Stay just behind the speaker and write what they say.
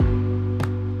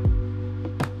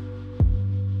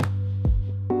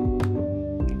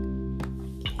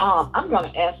I'm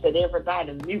going to ask that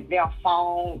everybody mute their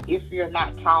phone if you're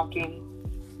not talking,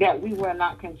 that we will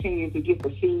not continue to get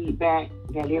the feedback,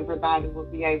 that everybody will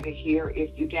be able to hear if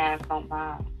you guys don't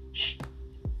mind.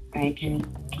 Thank you.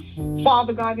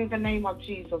 Father God, in the name of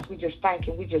Jesus, we just thank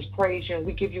you, we just praise you, and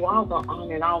we give you all the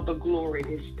honor and all the glory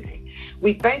this day.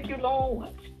 We thank you,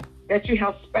 Lord, that you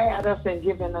have spared us and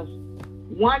given us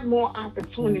one more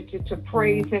opportunity to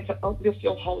praise and to uplift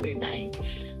your holy name.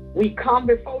 We come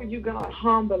before you, God,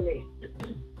 humbly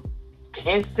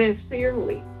and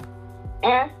sincerely,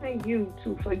 asking you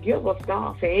to forgive us,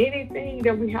 God, for anything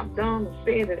that we have done or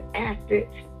said and acted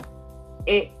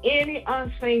in any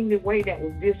unseemly way that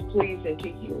was displeasing to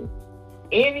you.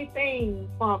 Anything,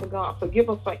 Father God, forgive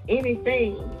us for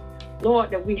anything,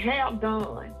 Lord, that we have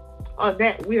done or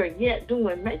that we are yet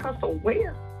doing. Make us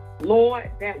aware, Lord,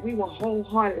 that we will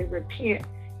wholeheartedly repent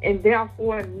and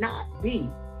therefore not be,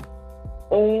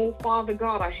 oh, Father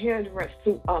God, a hindrance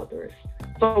to others.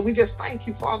 So we just thank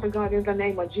you, Father God, in the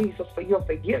name of Jesus, for your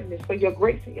forgiveness, for your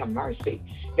grace and your mercy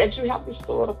that you have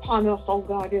bestowed upon us, oh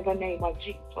God, in the name of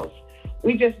Jesus.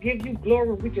 We just give you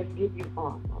glory. We just give you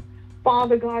honor.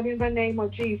 Father God, in the name of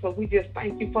Jesus, we just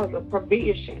thank you for the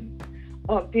provision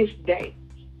of this day.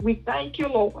 We thank you,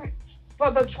 Lord, for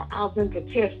the trials and the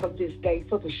tests of this day,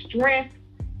 for the strength,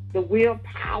 the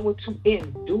willpower to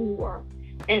endure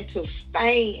and to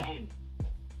stand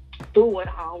through it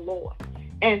all, Lord,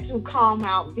 and to come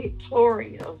out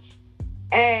victorious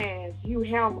as you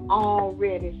have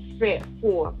already set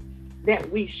forth that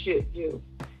we should do.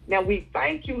 Now we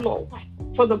thank you, Lord,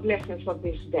 for the blessings of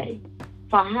this day,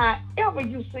 for however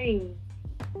you seem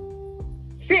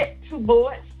fit to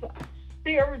bless us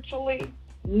spiritually,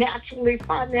 naturally,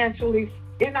 financially,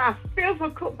 in our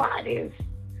physical bodies,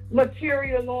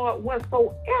 material, Lord,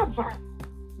 whatsoever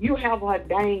you have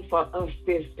ordained for us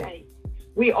this day.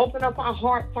 We open up our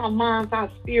hearts, our minds,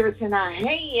 our spirits, and our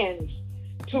hands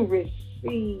to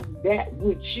receive that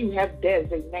which you have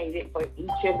designated for each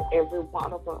and every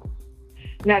one of us.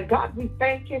 Now, God, we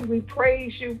thank you, we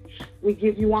praise you, we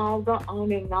give you all the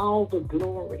honor and all the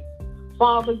glory.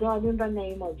 Father God, in the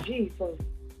name of Jesus,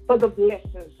 for the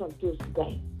blessings of this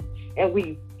day. And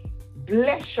we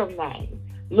bless your name.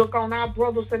 Look on our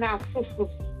brothers and our sisters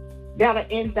that are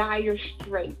in dire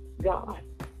straits, God.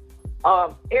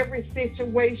 Every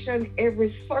situation,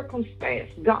 every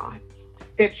circumstance, God,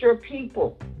 that your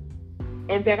people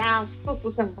and that our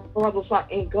sisters and brothers are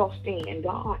engulfed in,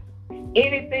 God.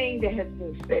 Anything that has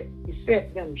been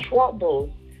set them troubles,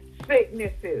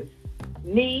 sicknesses,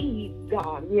 needs,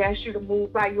 God, we ask you to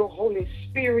move by your Holy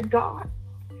Spirit, God,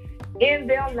 in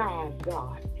their lives,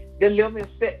 God. Deliver and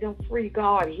set them free,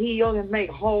 God. Heal and make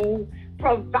whole.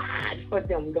 Provide for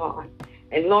them, God.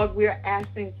 And Lord, we're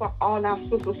asking for all our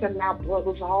sisters and our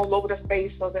brothers all over the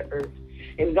face of the earth.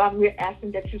 And God, we're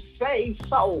asking that you save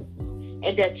souls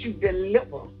and that you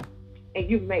deliver and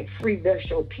you make free those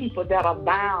your people that are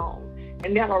bound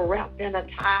and that are wrapped in a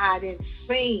tide in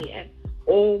sin.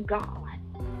 Oh God,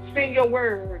 send your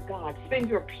word, God. Send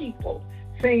your people.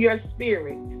 Send your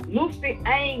spirit. Loose the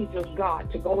angels,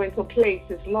 God, to go into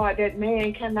places, Lord, that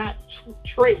man cannot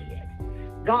tread.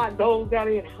 God, those that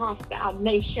are in hostile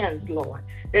nations, Lord,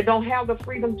 that don't have the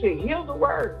freedom to hear the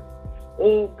word.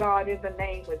 Oh, God, in the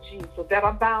name of Jesus, that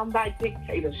are bound by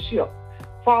dictatorship.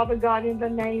 Father God, in the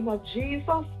name of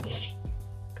Jesus,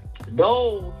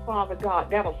 those, Father God,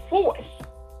 that are forced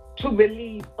to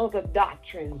believe other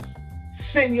doctrines,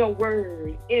 send your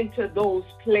word into those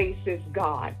places,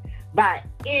 God, by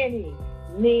any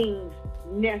means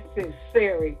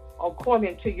necessary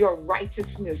according to your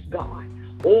righteousness, God.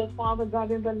 Oh, Father God,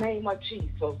 in the name of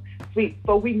Jesus,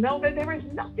 for we know that there is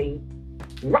nothing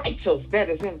righteous that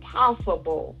is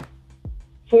impossible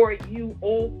for you,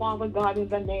 oh, Father God, in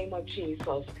the name of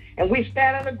Jesus. And we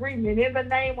stand in agreement in the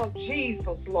name of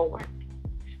Jesus, Lord,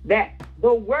 that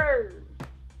the word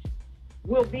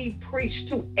will be preached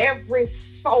to every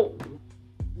soul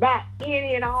by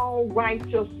any and all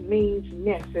righteous means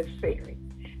necessary,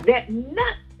 that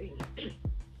nothing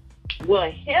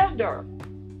will hinder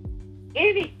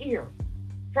any ear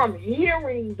from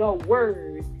hearing the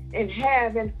word and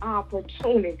having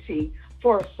opportunity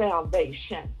for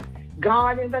salvation.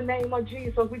 God, in the name of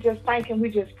Jesus, we just thank and we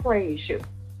just praise you.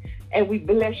 And we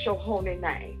bless your holy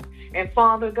name. And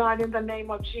Father God, in the name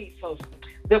of Jesus,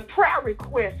 the prayer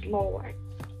requests, Lord,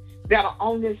 that are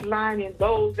on this line and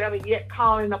those that are yet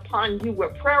calling upon you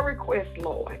with prayer requests,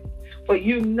 Lord, for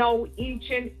you know each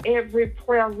and every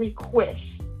prayer request.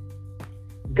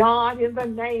 God, in the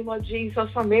name of Jesus,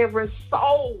 from every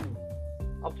soul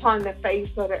upon the face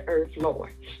of the earth,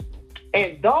 Lord.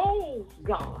 And those,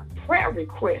 God, prayer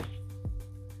requests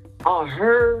are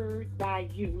heard by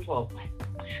you, Lord.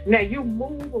 Now you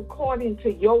move according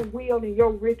to your will and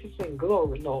your riches and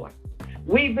glory, Lord.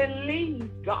 We believe,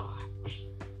 God,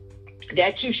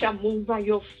 that you shall move by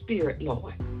your spirit,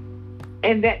 Lord,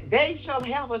 and that they shall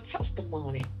have a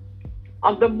testimony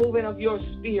of the moving of your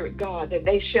spirit, God, that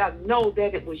they shall know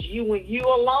that it was you and you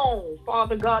alone,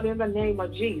 Father God, in the name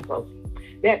of Jesus,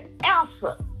 that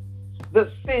answer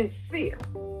the sincere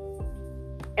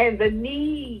and the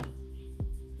need,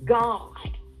 God,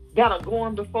 that are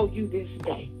going before you this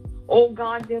day. Oh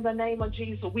God, in the name of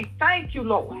Jesus, we thank you,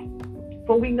 Lord,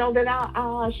 for we know that our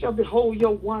eyes shall behold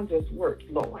your wondrous works,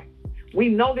 Lord. We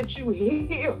know that you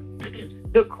hear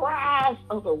the cries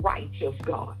of the righteous,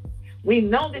 God. We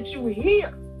know that you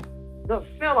hear the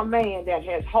sinner man that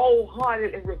has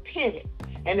wholeheartedly repented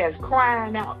and is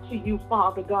crying out to you,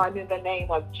 Father God, in the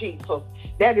name of Jesus,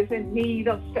 that is in need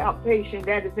of salvation,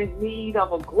 that is in need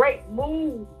of a great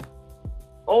move,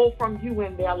 from you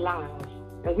in their lives.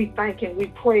 And we thank and we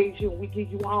praise you and we give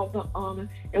you all the honor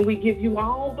and we give you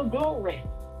all the glory.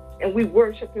 And we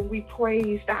worship and we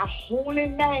praise thy holy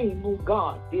name, oh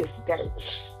God, this day.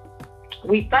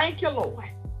 We thank you, Lord,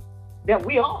 that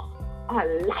we are a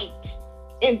light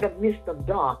in the midst of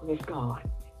darkness, God,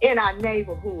 in our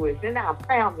neighborhoods, in our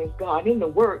families, God, in the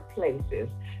workplaces.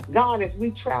 God, as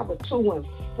we travel to and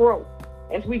fro,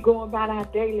 as we go about our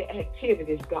daily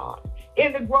activities, God,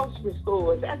 in the grocery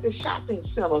stores, at the shopping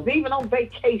centers, even on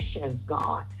vacations,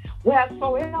 God,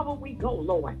 wheresoever we go,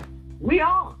 Lord, we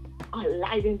are a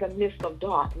light in the midst of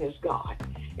darkness, God.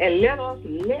 And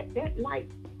let that light,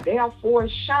 therefore,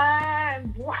 shine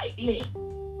brightly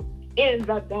in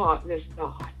the darkness,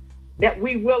 God, that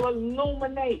we will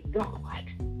illuminate, God.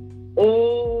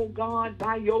 Oh, God,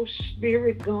 by your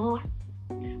spirit, God,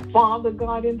 Father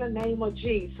God, in the name of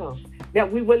Jesus,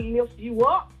 that we will lift you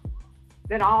up,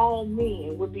 that all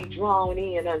men will be drawn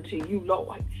in unto you,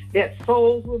 Lord, that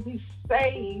souls will be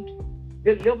saved,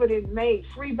 delivered and made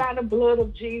free by the blood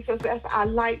of Jesus as our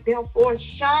light, therefore,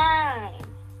 shines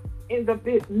in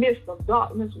the midst of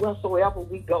darkness wheresoever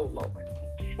we go, Lord.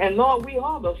 And Lord, we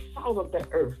are the salt of the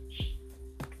earth.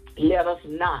 Let us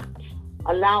not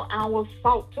allow our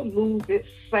salt to lose its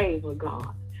savor,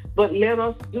 God, but let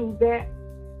us do that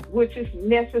which is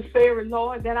necessary,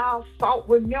 Lord, that our salt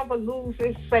will never lose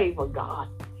its savor, God,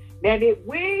 that it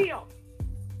will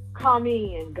come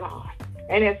in, God.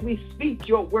 And as we speak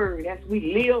your word, as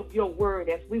we live your word,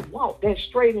 as we walk that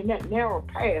straight and that narrow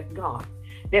path, God,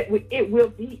 that it will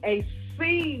be a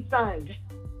seasoned,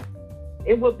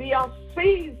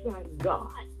 God.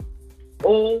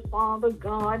 Oh, Father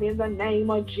God, in the name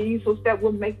of Jesus, that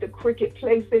will make the crooked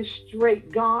places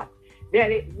straight, God,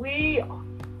 that it will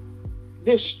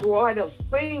destroy the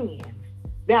sins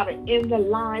that are in the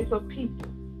lives of people.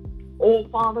 Oh,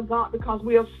 Father God, because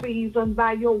we are seasoned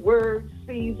by your word,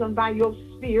 seasoned by your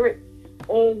spirit.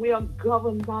 Oh, we are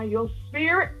governed by your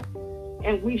spirit,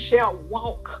 and we shall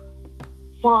walk,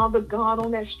 Father God, on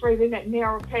that straight and that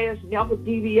narrow path, never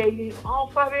deviating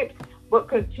off of it, but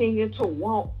continue to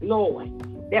walk,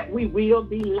 Lord, that we will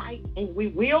be light and we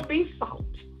will be salt.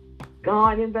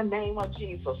 God, in the name of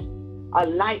Jesus, a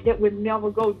light that would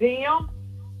never go dim,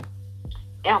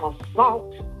 and a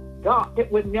salt, God,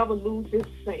 that would never lose its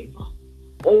savor.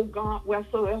 Oh, God,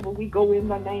 wheresoever we go in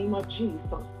the name of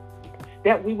Jesus,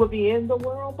 that we will be in the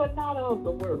world, but not of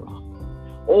the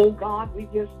world. Oh, God, we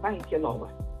just thank you, Lord.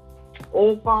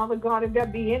 Oh, Father God, if there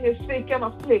be any sick and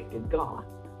afflicted, God,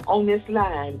 on this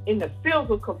line, in the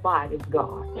physical bodies,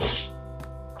 God,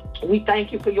 we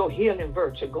thank you for your healing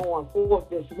virtue going forth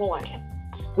this morning.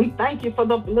 We thank you for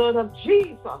the blood of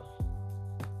Jesus.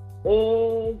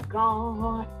 Oh,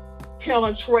 God,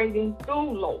 penetrating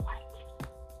through, Lord,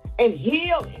 and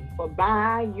healing, for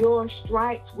by your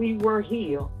stripes we were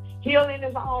healed. Healing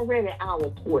is already our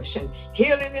portion.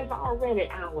 Healing is already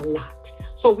our lot.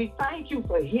 So we thank you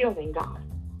for healing, God.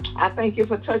 I thank you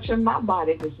for touching my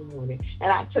body this morning.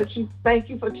 And thank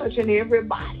you for touching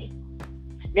everybody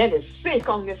that is sick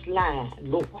on this line,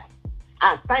 Lord.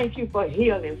 I thank you for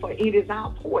healing, for it is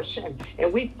our portion.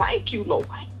 And we thank you, Lord,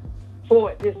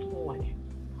 for it this morning.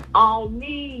 All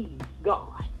needs,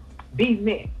 God, be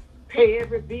met. Pay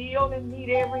every bill and meet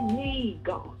every need,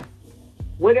 God.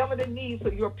 Whatever the needs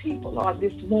of your people are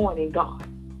this morning, God,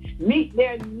 meet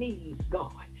their needs,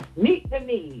 God. Meet the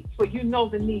needs, for you know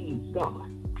the needs, God.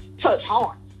 Touch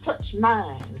hearts, touch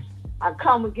minds. I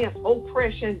come against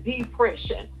oppression,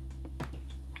 depression.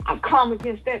 I come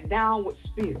against that downward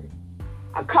spirit.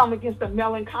 I come against the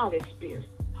melancholy spirit.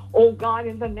 Oh, God,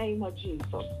 in the name of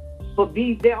Jesus. For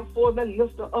be therefore the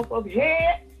lifter up of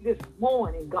heads this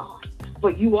morning, God.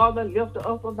 For you are the lifter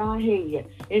up of our head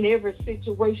in every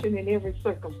situation, in every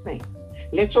circumstance.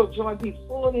 Let your joy be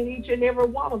full in each and every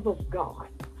one of us, God.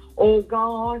 Oh,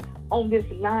 God, on this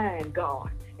line,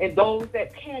 God, and those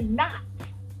that cannot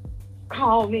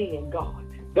call in, God,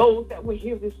 those that will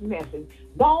hear this message,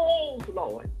 those,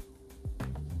 Lord,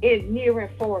 in near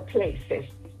and far places,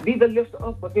 be the lifter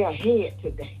up of their head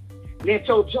today. Let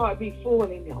your joy be full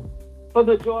in them. For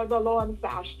the joy of the Lord is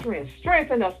our strength.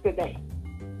 Strengthen us today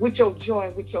with your joy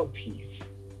and with your peace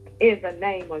in the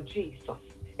name of Jesus.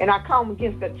 And I come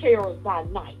against the terrors by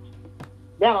night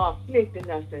that are afflicting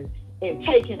us and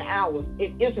taking hours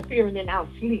and interfering in our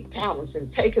sleep patterns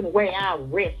and taking away our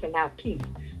rest and our peace.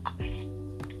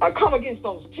 I come against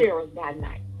those terrors by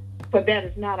night, for that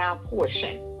is not our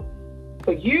portion.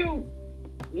 For you,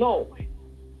 Lord,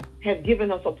 have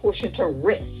given us a portion to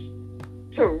rest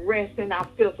in our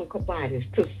physical bodies,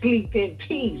 to sleep in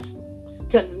peace,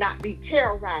 to not be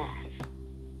terrorized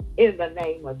in the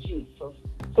name of Jesus.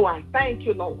 So I thank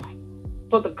you, Lord,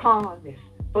 for the calmness,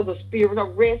 for the spirit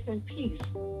of rest and peace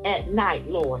at night,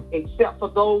 Lord, except for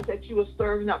those that you are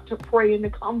serving up to pray and to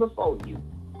come before you.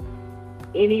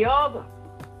 Any other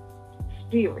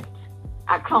spirit,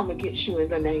 I come against you in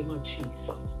the name of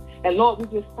Jesus. And Lord,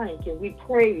 we just thank you. We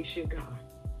praise you, God.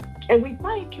 And we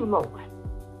thank you, Lord,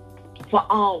 for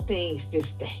all things this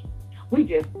day. We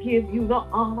just give you the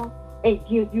honor and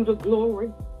give you the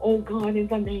glory, oh God, in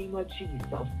the name of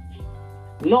Jesus.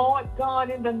 Lord God,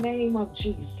 in the name of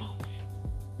Jesus,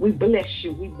 we bless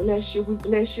you, we bless you, we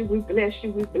bless you, we bless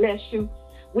you, we bless you.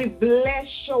 We bless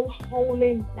your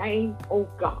holy name, oh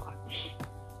God.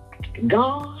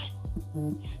 God,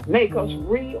 make us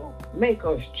real, make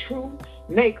us true,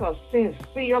 make us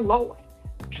sincere, Lord.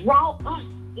 Draw us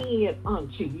in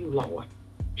unto you, Lord.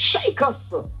 Shake us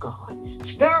up, God.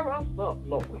 Stir us up,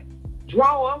 Lord.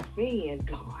 Draw us in,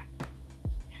 God.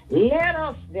 Let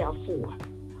us, therefore,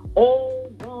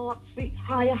 oh God, seek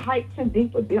higher heights and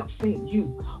deeper depths in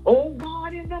you. Oh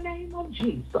God, in the name of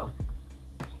Jesus,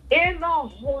 in the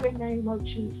holy name of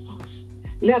Jesus,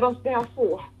 let us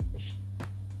therefore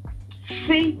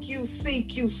seek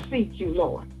you,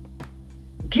 Lord.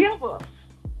 Give us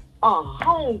a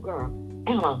hunger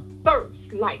and a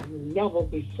thirst like never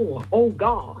before, oh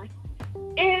God,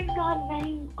 in the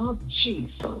name of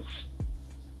Jesus.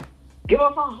 Give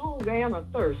us a hunger and a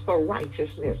thirst for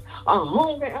righteousness, a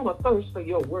hunger and a thirst for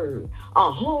your word,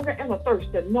 a hunger and a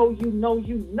thirst to know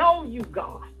you,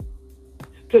 God,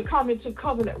 to come into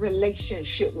covenant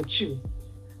relationship with you,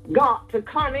 God, to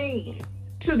come in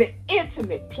to the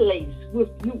intimate place with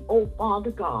you, oh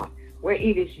Father God, where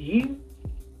it is you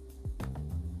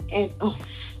and us.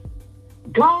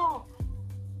 God,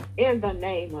 in the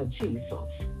name of Jesus.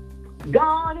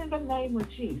 God, in the name of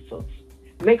Jesus,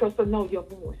 make us to know your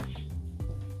voice.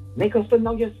 Make us to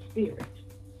know your spirit.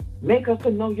 Make us to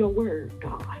know your word,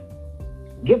 God.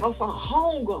 Give us a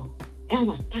hunger and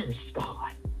a thirst,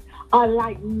 God,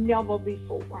 like never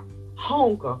before.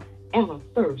 Hunger and a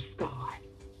thirst, God,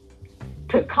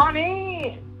 to come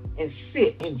in and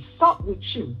sit and sup with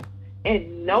you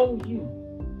and know you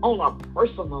on a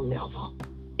personal level,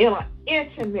 in an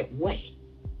intimate way,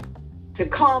 to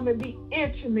come and be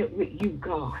intimate with you,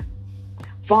 God.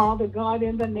 Father God,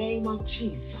 in the name of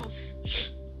Jesus,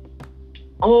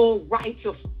 oh,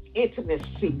 righteous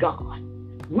intimacy, God,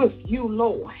 with you,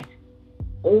 Lord.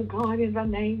 Oh, God, in the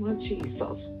name of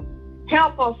Jesus,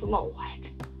 help us, Lord,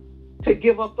 to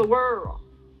give up the world,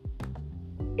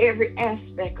 every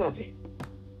aspect of it,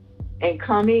 and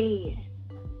come in,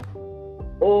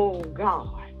 oh,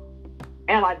 God,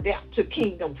 and adapt to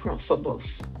kingdom principles.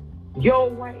 Your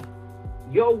way,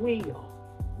 your will,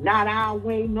 not our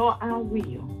way nor our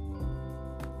will.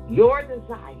 Your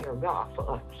desire, God,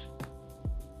 for us.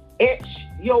 Etch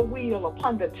your will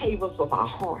upon the tables of our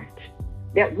heart,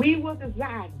 that we will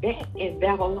desire that and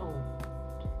that alone.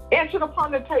 Etch it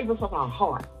upon the tables of our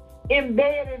heart,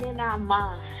 embedded in our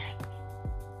mind.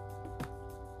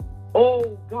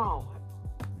 Oh God,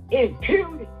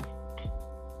 impute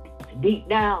it deep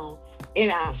down in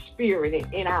our spirit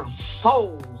and in our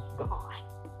souls, God.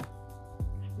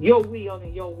 Your will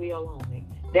and your will only,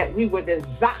 that we would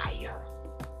desire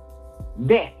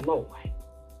that, Lord.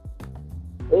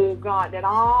 Oh God, that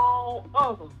all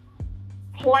other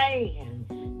plans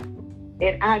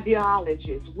and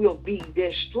ideologies will be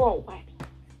destroyed,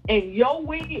 and your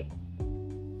will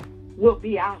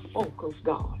be our focus,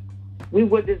 God. We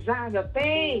will desire the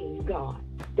things, God,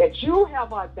 that you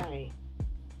have ordained,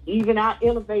 even our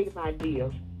innovative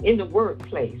ideas in the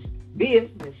workplace,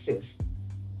 businesses,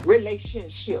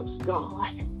 relationships,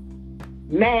 God,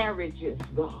 marriages,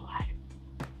 God,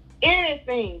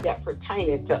 anything that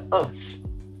pertains to us.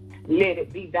 Let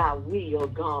it be thy will,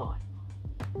 God,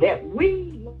 that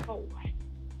we, Lord,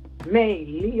 may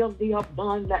live the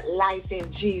abundant life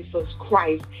in Jesus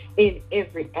Christ in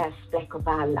every aspect of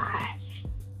our lives.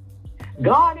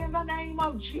 God, in the name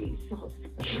of Jesus,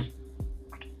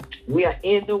 we are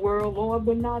in the world, Lord,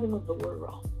 but not of the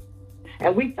world.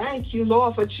 And we thank you,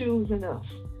 Lord, for choosing us.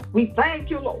 We thank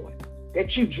you, Lord,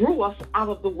 that you drew us out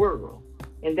of the world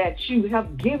and that you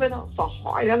have given us a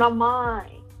heart and a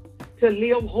mind to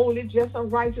live holy, just,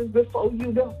 and righteous before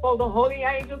you, before the holy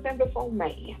angels, and before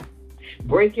man.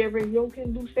 Break every yoke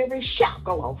and loose every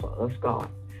shackle off of us, God.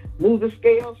 Move the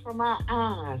scales from our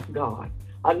eyes, God.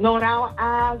 Anoint our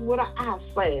eyes with an eye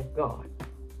salve, God.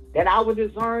 That our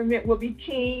discernment will be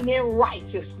keen in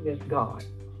righteousness, God.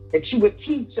 That you would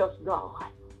teach us, God.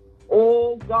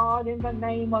 Oh, God, in the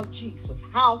name of Jesus,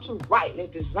 how to rightly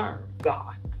discern,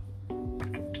 God.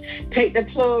 Take the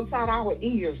plugs out our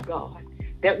ears, God,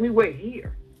 that we will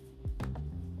hear.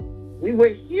 We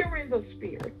will hear in the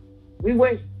Spirit. We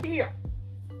will hear,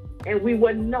 and we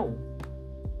will know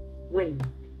when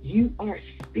you are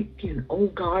speaking, oh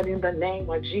God, in the name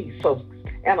of Jesus.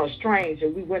 And a stranger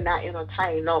we will not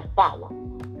entertain nor follow.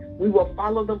 We will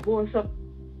follow the voice of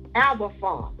Abba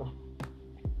Father.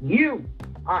 You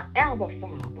are Abba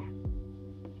Father.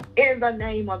 In the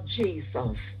name of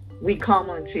Jesus, we come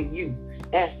unto you,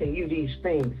 asking you these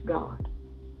things, God.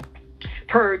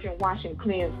 Purge and wash and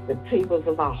cleanse the tables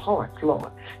of our hearts,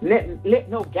 Lord. Let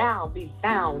no guile be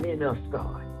found in us,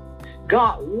 God.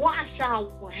 God, wash our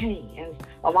hands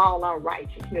of all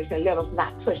unrighteousness and let us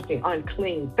not touch the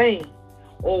unclean thing.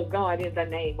 Oh God, in the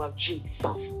name of Jesus.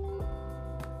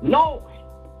 Lord,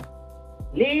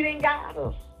 lead and guide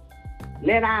us.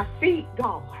 Let our feet,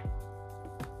 God,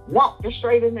 walk the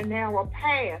straight and the narrow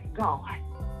path, God,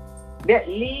 that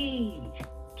lead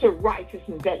to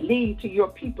righteousness, that lead to your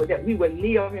people, that we will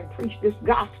live and preach this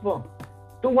gospel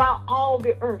throughout all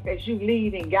the earth as you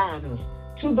lead and guide us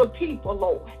to the people,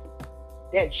 Lord,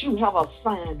 that you have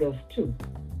assigned us to.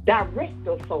 Direct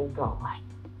us, oh God.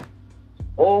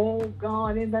 Oh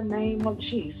God, in the name of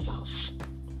Jesus,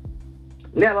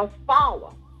 let us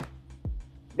follow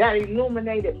that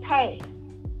illuminated path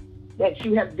that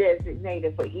you have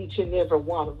designated for each and every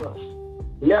one of us.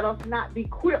 Let us not be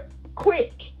quick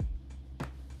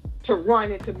to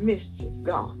run into mischief,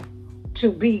 God,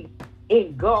 to be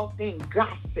engulfed in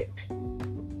gossip,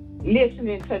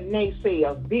 listening to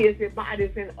naysayers,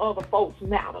 busybodies in other folks'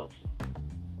 matters.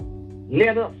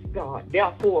 Let us, God,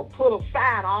 therefore put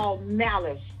aside all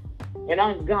malice and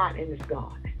ungodliness,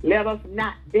 God. Let us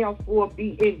not, therefore,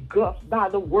 be engulfed by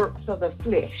the works of the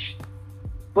flesh,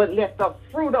 but let the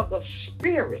fruit of the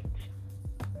Spirit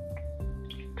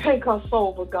take us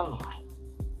over, God.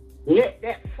 Let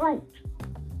that fruit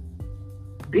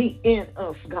be in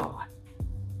us, God.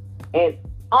 And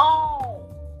all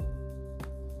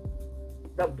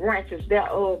the branches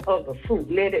thereof of the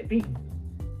fruit, let it be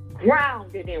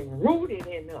grounded and rooted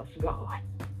in us, God.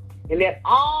 And that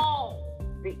all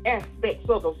the aspects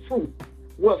of the fruit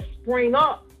will spring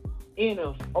up in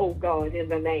us, oh God, in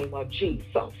the name of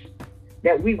Jesus.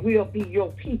 That we will be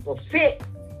your people, fit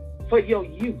for your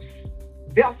use,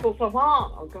 vessels of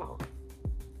honor, God.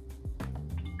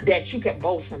 That you can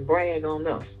boast and brag on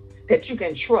us, that you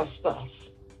can trust us,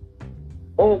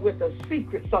 or with the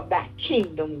secrets of thy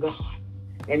kingdom, God.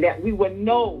 And that we will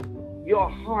know your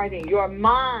heart and your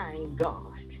mind,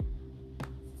 God.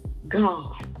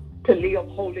 God, to live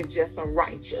holy, just, and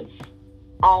righteous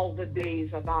all the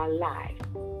days of our life.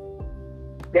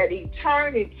 That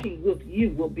eternity with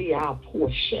you will be our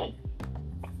portion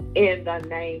in the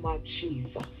name of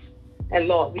Jesus. And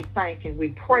Lord, we thank and we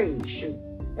praise you.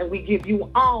 And we give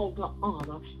you all the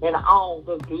honor and all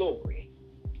the glory.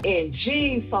 In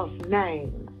Jesus'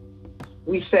 name,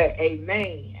 we say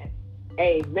amen,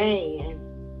 amen,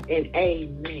 and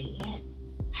amen.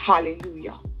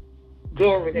 Hallelujah.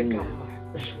 Glory to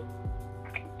God.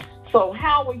 So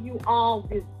how are you all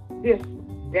this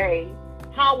day?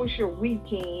 How was your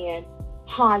weekend?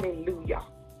 Hallelujah.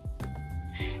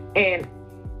 And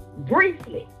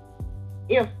briefly,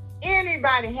 if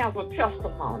anybody has a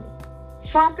testimony,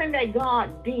 something that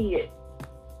God did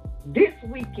this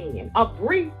weekend, a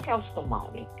brief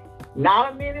testimony,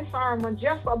 not a mini sermon,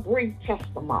 just a brief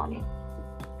testimony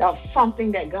of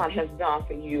something that God has done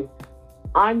for you,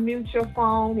 unmute your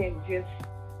phone and just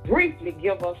briefly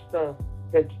give us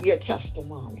your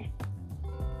testimony.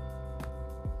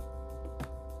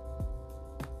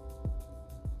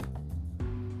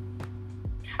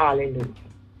 Hallelujah.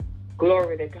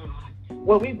 Glory to God.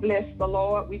 Well, we bless the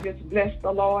Lord. We just bless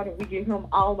the Lord and we give him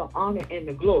all the honor and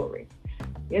the glory.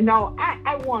 You know,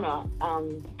 I want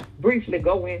to briefly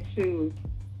go into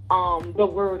the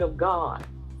word of God.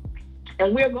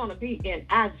 And we're going to be in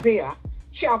Isaiah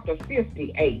chapter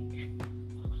 58.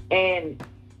 And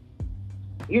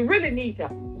you really need to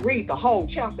read the whole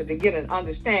chapter to get an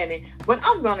understanding, but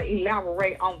I'm going to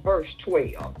elaborate on verse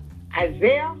 12.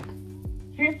 Isaiah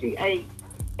 58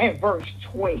 and verse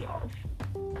 12.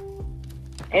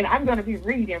 And I'm going to be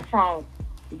reading from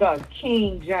the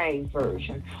King James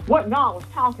Version. What God was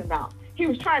talking about, he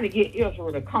was trying to get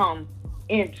Israel to come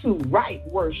into right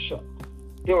worship,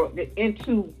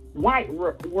 into right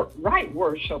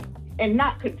worship, and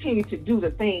not continue to do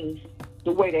the things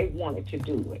the way they wanted to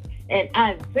do it. And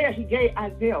Isaiah, he gave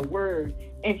Isaiah a word,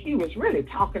 and he was really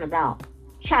talking about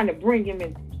trying to bring him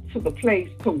into the place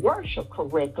to worship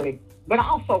correctly, but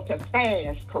also to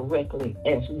fast correctly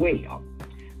as well.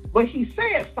 But he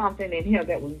said something in here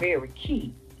that was very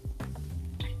key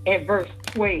in verse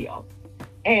 12,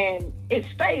 and it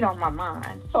stayed on my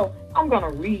mind. So I'm going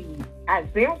to read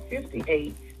Isaiah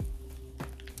 58,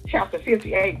 chapter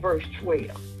 58, verse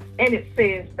 12. And it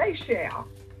says,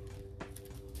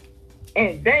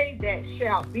 and they that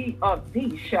shall be of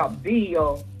thee shall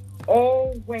build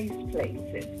all waste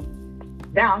places.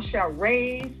 Thou shalt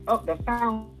raise up the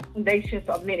foundations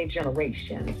of many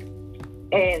generations,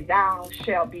 and thou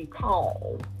shalt be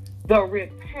called the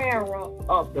repairer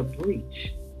of the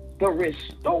breach, the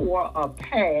restorer of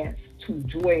paths to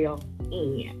dwell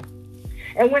in.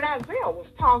 And when Isaiah was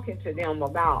talking to them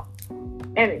about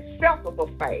an acceptable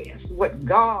fast, what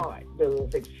God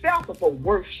does, acceptable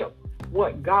worship,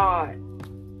 what God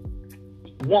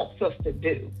wants us to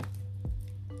do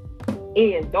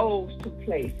in those two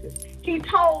places, he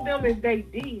told them if they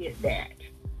did that,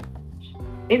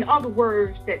 in other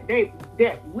words,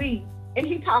 that we, and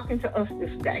he talking to us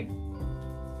this day,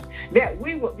 that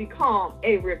we would become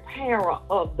a repairer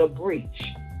of the breach.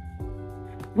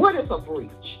 What is a breach?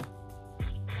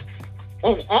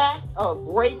 An act of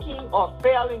breaking or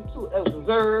failing to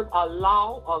observe a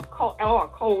law or a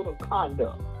code of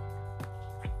conduct.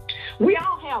 We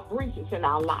all have breaches in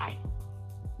our life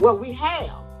where we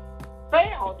have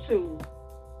failed to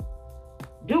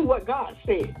do what God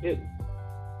said do.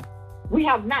 We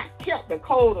have not kept the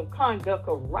code of conduct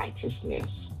of righteousness.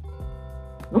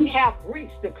 We have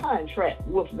breached the contract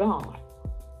with God.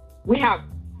 We have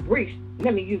breached,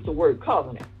 let me use the word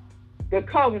covenant, the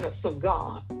covenants of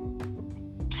God,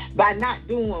 by not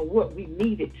doing what we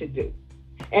needed to do.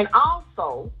 And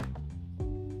also,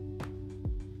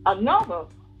 another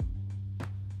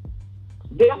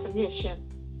definition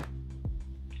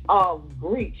of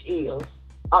breach is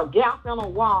a gap in a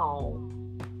wall,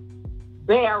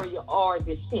 barrier, or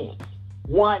defense,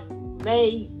 one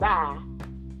made by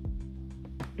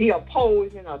the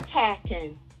opposing,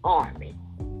 attacking army.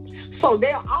 So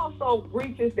there are also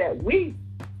breaches that we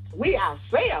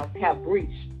ourselves have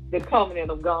breached the covenant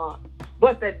of God,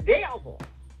 but the devil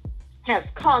has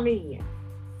come in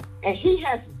and he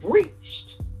has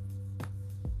breached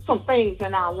some things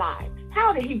in our life.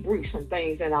 How did he breach some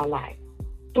things in our life?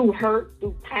 Through hurt,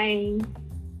 through pain,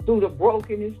 through the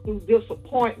brokenness, through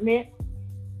disappointment.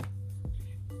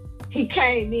 He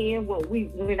came in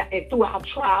through our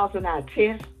trials and our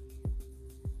tests,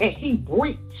 and he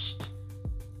breached.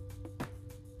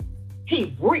 He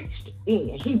breached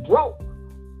in. He broke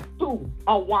through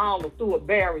a wall or through a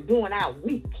barrier during our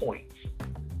weak points,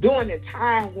 during the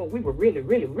time when we were really,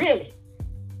 really, really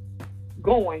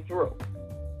going through.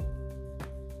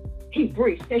 He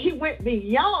breached, and he went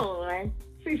beyond.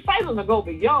 See, Satan will go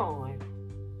beyond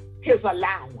his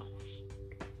allowance.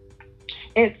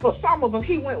 And for some of them,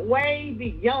 he went way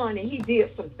beyond, and he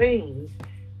did some things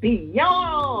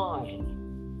beyond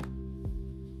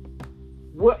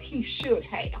what he should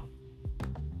have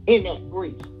in that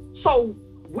breach. So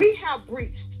we have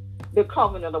breached the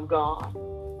covenant of God,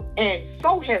 and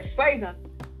so has Satan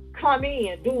come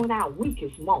in during our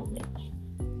weakest moments.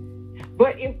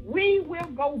 But if we will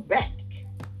go back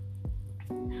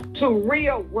to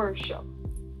real worship,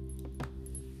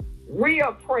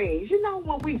 real praise. You know,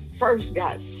 when we first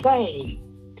got saved,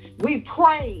 we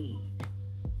prayed.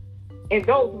 And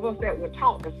those of us that were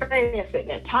taught to fast at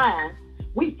that time,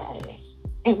 we fasted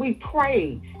and we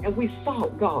prayed and we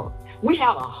sought God. We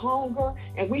had a hunger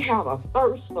and we had a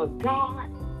thirst for God.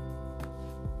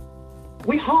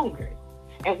 We hungered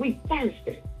and we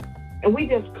thirsted and we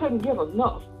just couldn't get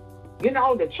enough. You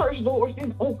know, the church doors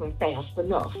didn't open fast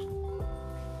enough.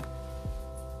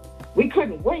 We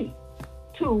couldn't wait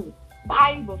to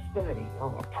Bible study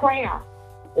or prayer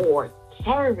or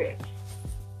service.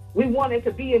 We wanted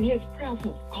to be in his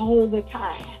presence all the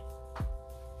time.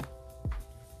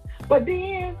 But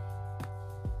then,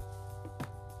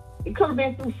 it could have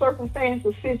been through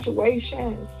circumstances,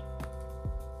 situations,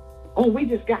 or we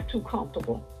just got too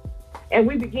comfortable and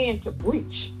we began to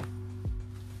breach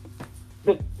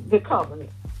the covenant.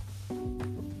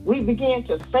 We began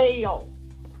to fail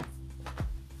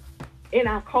in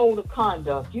our code of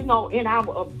conduct, in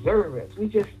our observance.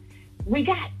 We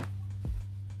got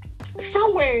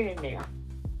somewhere in there,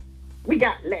 we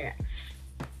got lax.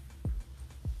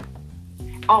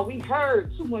 Or we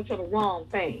heard too much of the wrong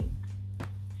thing.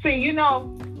 See,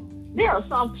 there are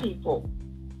some people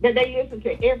that they listen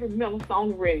to every minister on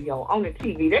the radio, on the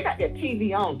TV. They got their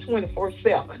TV on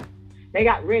 24/7. They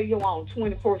got radio on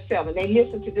 24/7. They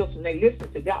listen to this one, they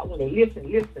listen to that one, they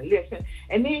listen.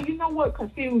 And then you know what?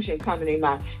 Confusion comes in their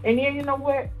mind. And then you know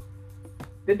what?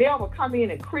 The devil come in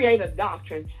and create a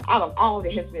doctrine out of all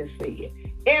that has been said.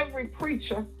 Every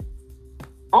preacher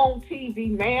on TV,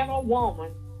 man or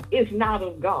woman, is not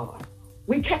of God.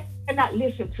 We cannot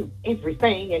listen to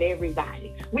everything and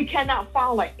everybody. We cannot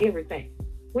follow everything.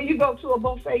 When you go to a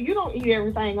buffet, you don't eat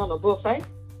everything on the buffet.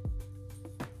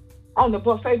 On the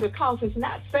buffet, because it's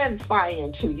not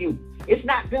satisfying to you. It's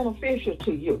not beneficial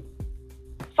to you.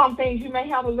 Some things you may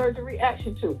have allergic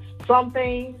reaction to. Some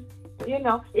things,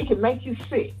 it can make you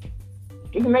sick.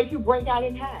 It can make you break out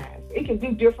in hives. It can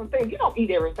do different things. You don't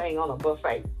eat everything on a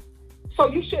buffet. So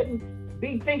you shouldn't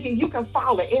be thinking you can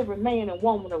follow every man and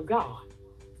woman of God.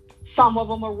 Some of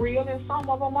them are real and some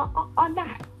of them are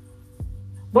not.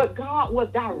 But God will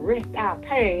direct our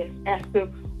path as to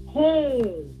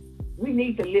whom we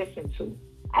need to listen to.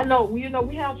 I know, we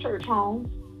have church homes,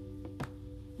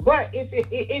 but if it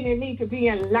needs to be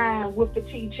in line with the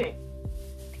teaching,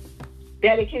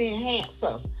 that it can enhance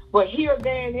us. But here,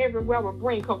 there, and everywhere will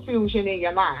bring confusion in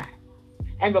your mind.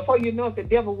 And before you know it, the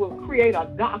devil will create a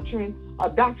doctrine, a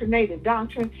doctrinated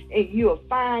doctrine, and you'll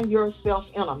find yourself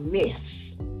in a mess.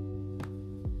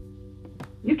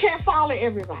 You can't follow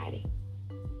everybody.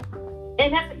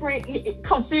 And that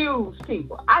confused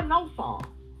people. I know some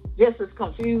just as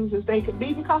confused as they could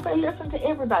be because they listen to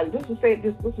everybody. This one said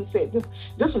this one said this.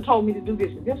 This one told me to do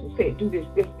this. This one said do this.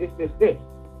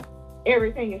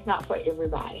 Everything is not for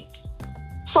everybody.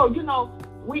 So,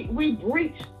 we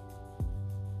breach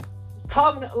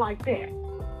covenant like that.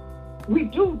 We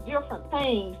do different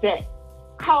things that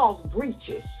cause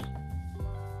breaches.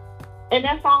 And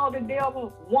that's all the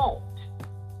devil wants,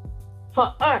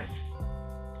 for us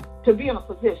to be in a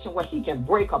position where he can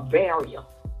break a barrier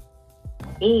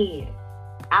in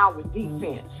our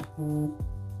defense.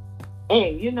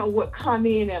 And come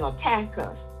in and attack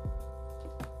us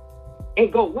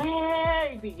and go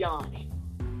way beyond it.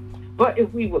 But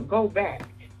if we would go back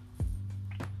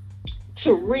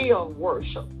to real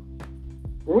worship,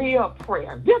 real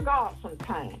prayer, give God some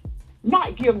time,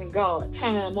 not giving God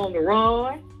time on the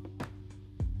run,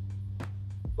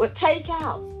 but take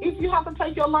out, if you have to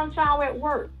take your lunch hour at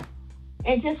work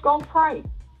and just go pray.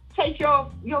 Take your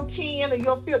 10 or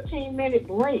your 15-minute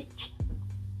break.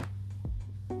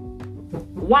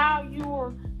 While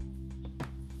you're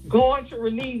going to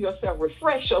relieve yourself,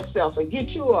 refresh yourself, and get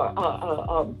you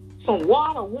some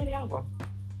water, whatever.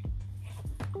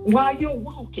 While you're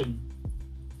walking,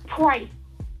 pray.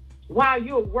 While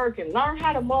you're working, learn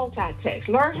how to multitask.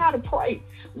 Learn how to pray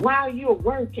while you're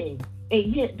working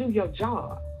and yet do your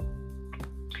job.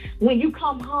 When you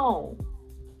come home,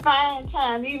 find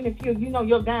time, even if your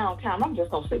downtime, I'm just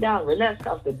going to sit down and relax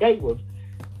because the day was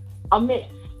a mess.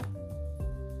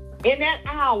 In that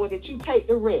hour that you take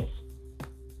the rest,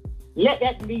 let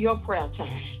that be your prayer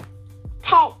time.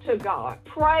 Talk to God.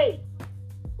 Pray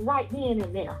right then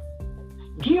and there.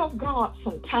 Give God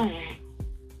some time.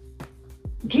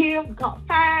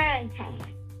 Find time.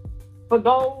 For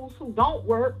those who don't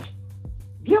work,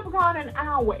 give God an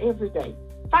hour every day.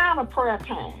 Find a prayer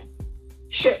time.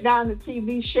 Shut down the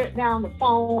TV, shut down the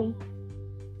phone,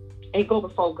 and go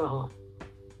before God.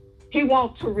 He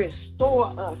wants to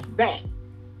restore us back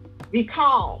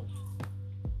because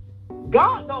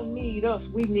God don't need us,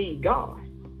 we need God.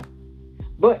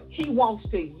 But he wants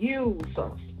to use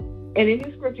us. And in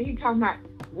this scripture, he's talking about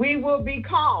we will be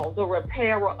called the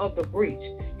repairer of the breach.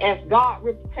 As God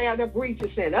repaired the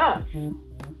breaches in us,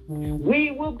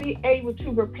 we will be able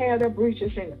to repair the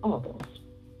breaches in others.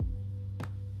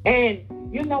 And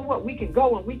you know what? We can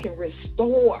go and we can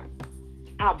restore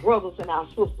our brothers and our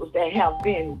sisters that have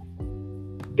been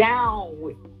down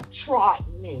with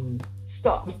trodden and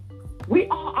stuff. We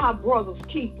are our brother's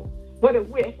keeper. But if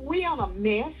we're on a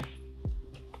mess,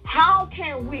 how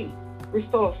can we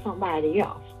restore somebody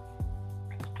else?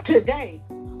 Today,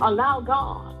 allow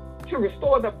God to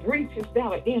restore the breaches that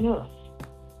are in us,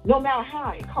 no matter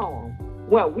how it comes,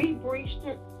 whether we breached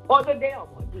it or the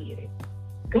devil did it.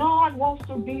 God wants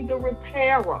to be the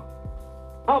repairer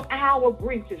of our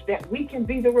breaches, that we can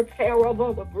be the repairer of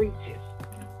other breaches.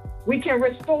 We can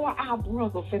restore our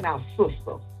brothers and our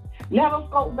sisters. Let us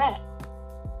go back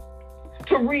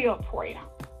to real prayer,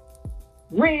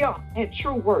 real and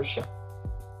true worship.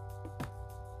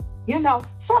 You know,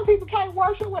 some people can't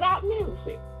worship without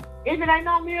music. If it ain't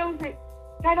no music,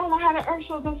 they don't know how to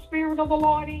usher the Spirit of the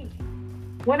Lord in.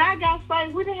 When I got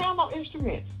saved, we didn't have no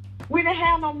instruments. We didn't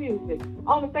have no music.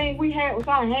 Only thing we had was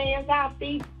our hands, our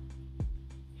feet,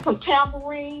 some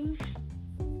tambourines.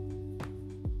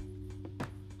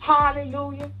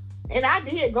 Hallelujah. And I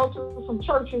did go to some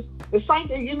churches. The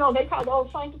you know, they call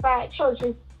those sanctified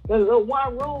churches, the little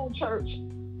one-room church,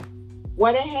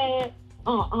 where they had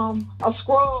a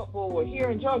scrub board. Here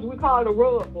in Georgia, we call it a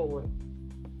rug board.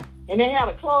 And they had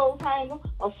a clothes hanger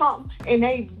or something, and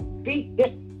they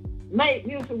made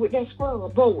music with that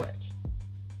scrub board.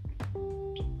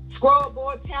 Scrub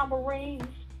board, tambourines,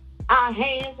 our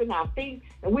hands and our feet,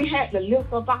 and we had to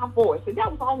lift up our voice. And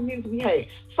that was all the music we had.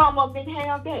 Some of them didn't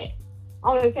have that.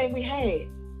 Only thing we had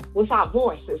was our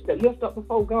voices to lift up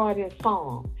before God in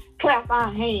song, clap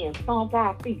our hands, stomp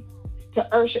our feet,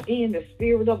 to usher in the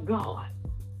Spirit of God.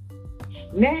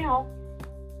 Now,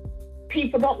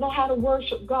 people don't know how to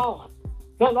worship God,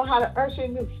 don't know how to usher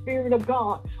in the Spirit of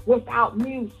God without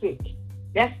music.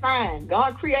 That's fine.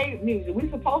 God created music. We're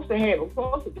supposed to have it. We're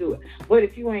supposed to do it. But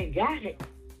if you ain't got it,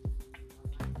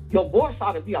 your voice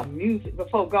ought to be a music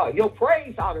before God. Your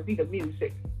praise ought to be the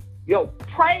music. Your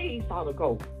praise ought to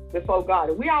go before God.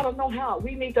 And we ought to know how.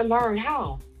 We need to learn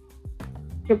how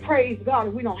to praise God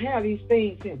if we don't have these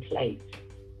things in place.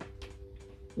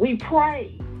 We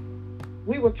pray.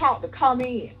 We were taught to come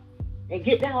in and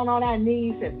get down on our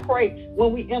knees and pray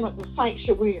when we enter the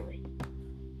sanctuary.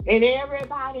 And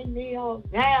everybody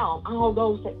kneeled down, all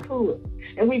those that could.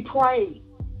 And we prayed.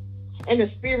 And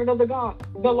the Spirit of the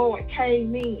Lord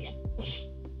came in.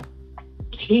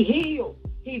 He healed.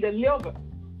 He delivered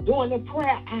during the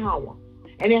prayer hour.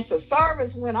 And as the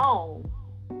service went on,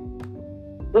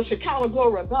 the Shekinah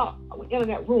glory of God would enter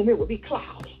that room. It would be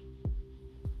cloudy.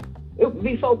 It would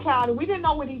be so cloudy. We didn't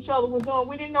know what each other was doing.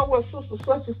 We didn't know what sister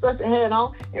such and such had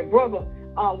on. And brother,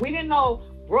 we didn't know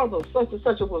brother such and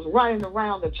such was running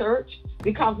around the church,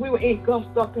 because we were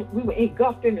engulfed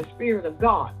in the Spirit of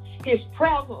God. His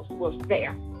presence was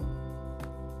there.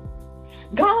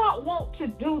 God wants to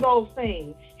do those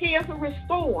things. He is a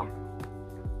restorer.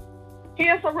 He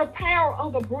is a repairer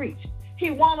of the breach.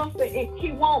 He wants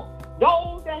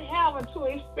those that haven't to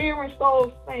experience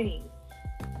those things.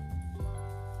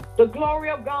 The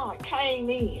glory of God came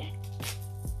in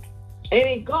and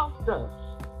engulfed us.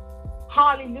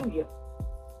 Hallelujah.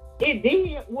 It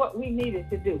did what we needed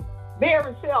to do.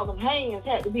 Very seldom hands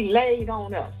had to be laid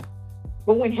on us.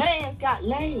 But when hands got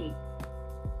laid,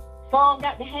 some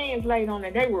got the hands laid on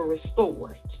and they were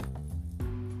restored.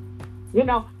 You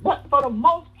know, but for the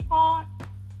most part,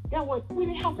 we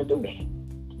didn't have to do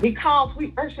that, because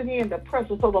we ushered in the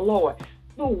presence of the Lord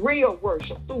through real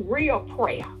worship, through real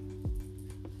prayer,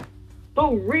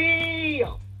 through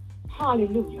real,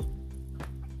 hallelujah,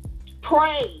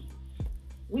 praise.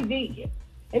 We did.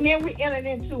 And then we entered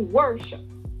into worship,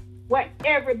 where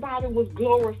everybody was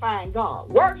glorifying God.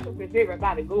 Worship is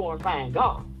everybody glorifying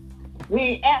God. We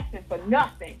ain't asking for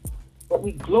nothing, but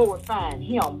we glorifying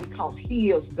Him because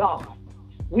He is God.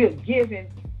 We're giving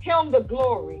Him the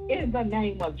glory in the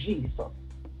name of Jesus.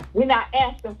 We're not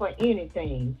asking for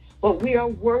anything, but we are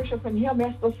worshiping Him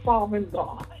as the sovereign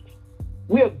God.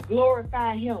 We're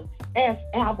glorifying Him as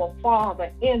our Father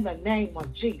in the name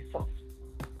of Jesus.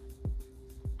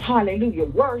 Hallelujah.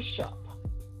 Worship.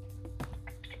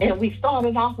 And we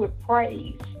started off with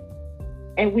praise,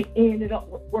 and we ended up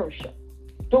with worship.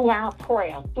 Through our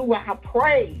prayer, through our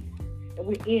praise, and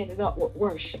we ended up with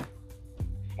worship.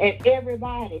 And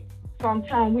everybody,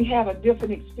 sometimes we have a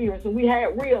different experience, and we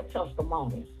had real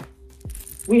testimonies.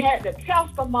 We had the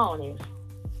testimonies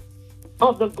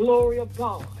of the glory of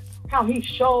God, how He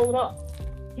showed up.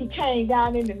 He came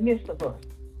down in the midst of us.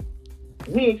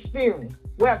 We experienced,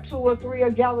 where 2 or 3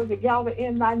 are gathered together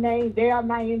in my name, there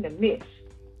am I in the midst.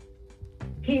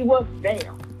 He was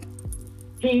there.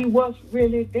 He was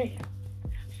really there.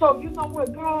 So you know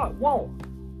what God wants?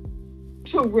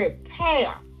 To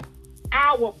repair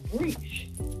our breach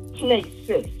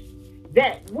places,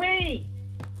 that we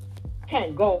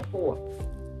can go forth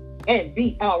and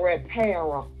be a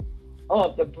repairer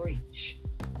of the breach.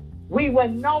 We will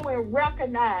know and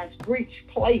recognize breach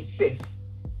places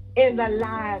in the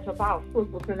lives of our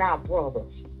sisters and our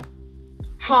brothers.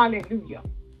 Hallelujah.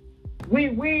 We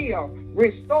will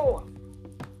restore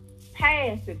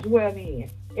paths to dwell in.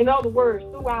 In other words,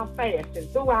 through our fasting,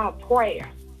 through our prayer,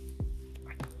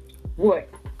 what?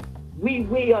 We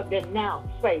will denounce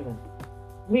Satan.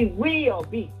 We will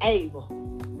be able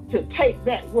to take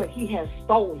back what he has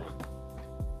stolen.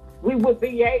 We will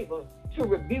be able to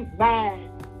rebuke, bind,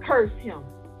 curse him,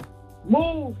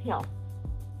 move him,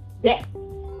 that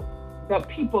the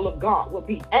people of God will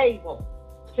be able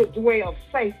to dwell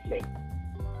safely.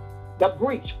 The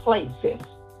breach places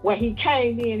where he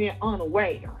came in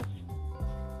unawares.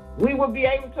 We will be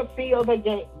able to fill the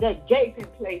gaping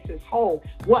places whole.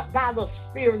 What? By the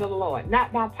Spirit of the Lord.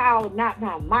 Not by power, not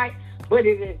by might, but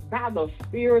it is by the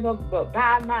Spirit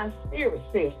by my Spirit,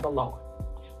 says the Lord.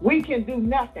 We can do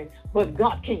nothing, but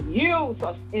God can use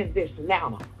us in this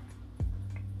manner.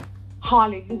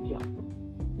 Hallelujah.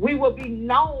 We will be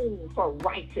known for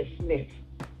righteousness.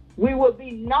 We will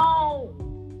be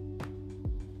known,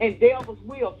 and devils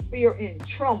will fear and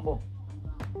tremble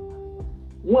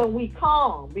when we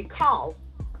come, because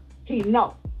he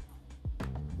knows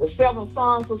the 7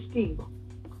 sons of Sceva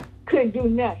couldn't do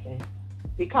nothing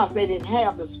because they didn't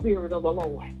have the Spirit of the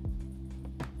Lord.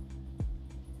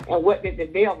 And what did the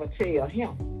devil tell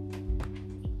him?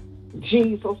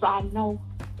 Jesus, I know.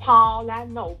 Paul, I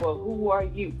know, but who are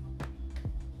you?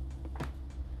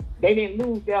 They didn't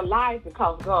lose their life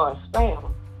because God spared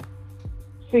them.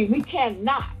 See, we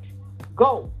cannot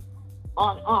go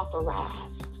unauthorized.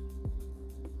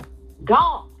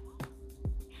 God's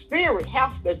Spirit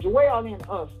has to dwell in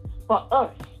us for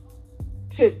us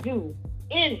to do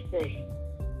anything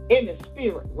in the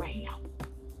spirit realm.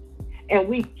 And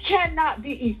we cannot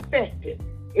be effective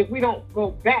if we don't go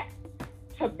back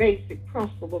to basic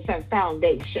principles and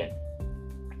foundation.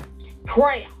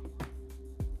 Prayer,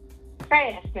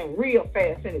 fasting, real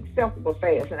fast and acceptable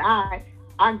fast. And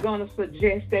I'm going to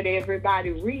suggest that everybody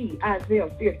read Isaiah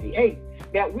 58,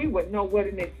 that we would know what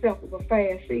an acceptable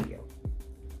fast is.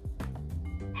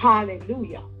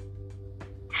 Hallelujah.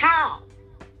 How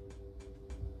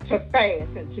to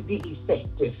fast and to be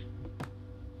effective.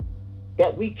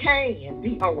 That we can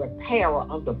be a repairer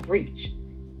of the breach,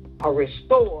 a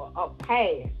restorer of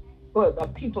paths for the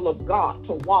people of God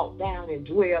to walk down and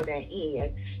dwell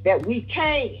therein. That we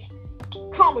can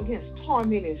come against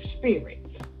tormenting spirits.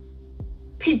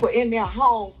 People in their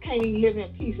homes can't even live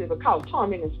in peace because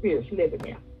tormenting spirits live in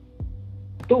them.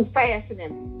 Through fasting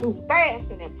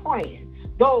and praying,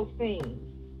 those things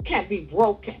can be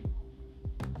broken.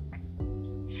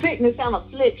 Sickness and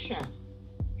affliction,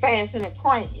 fasting and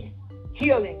praying,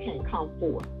 healing can come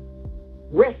forth.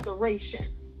 Restoration.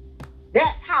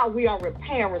 That's how we are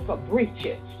repairers of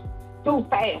breaches. Through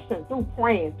fasting, through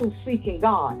praying, through seeking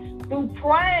God, through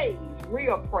praise,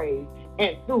 real praise,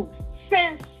 and through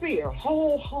sincere,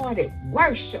 wholehearted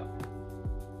worship.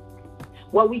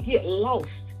 Where we get lost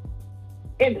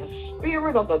in the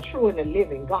spirit of the true and the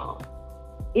living God.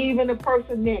 Even the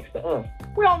person next to us,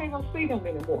 we don't even see them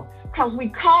anymore because we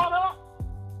caught up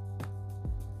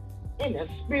in the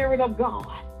Spirit of God.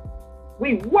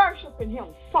 We worshiping him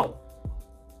so.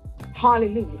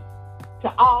 Hallelujah.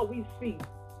 To all we see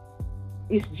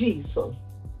is Jesus.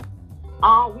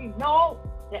 All we know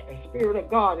that the Spirit of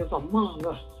God is among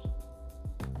us.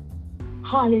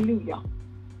 Hallelujah.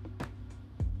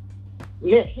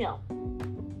 Let him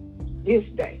this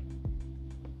day,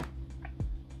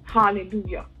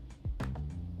 hallelujah,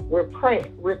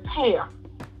 repair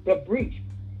the breach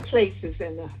places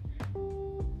in us.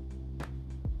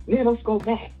 Let us go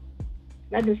back.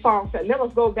 Like the song said, let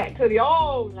us go back to the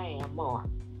old landmark.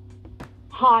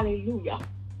 Hallelujah.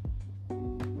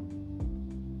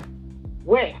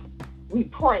 Where we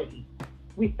prayed,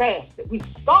 we fasted, we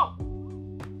sought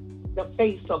the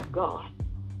face of God.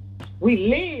 We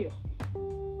lived.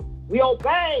 We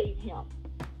obeyed him.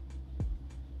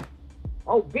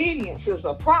 Obedience is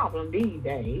a problem these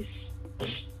days.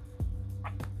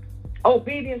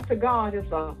 Obedience to God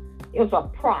is a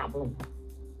problem.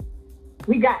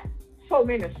 We got so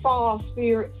many false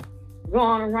spirits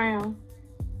going around.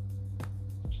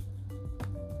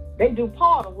 They do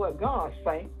part of what God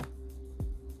say.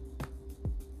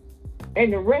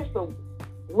 And the rest of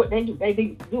what they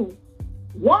do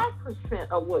 1%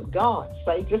 of what God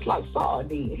say, just like Saul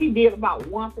did. He did about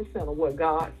 1% of what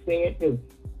God said do.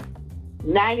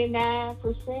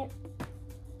 99%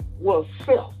 was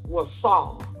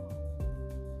Saul.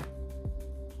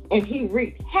 And he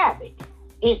wreaked havoc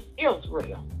in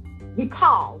Israel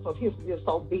because of his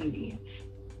disobedience.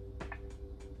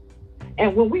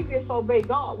 And when we disobey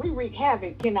God, we wreak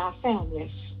havoc in our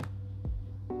families.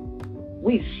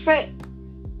 We set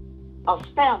a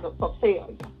standard for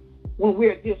failure when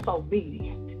we're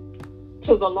disobedient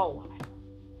to the Lord.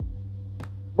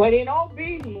 But in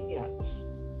obedience,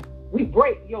 we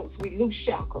break yokes, we loose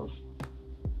shackles,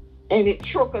 and it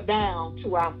trickled down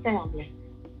to our family.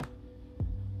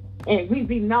 And we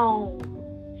be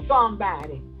known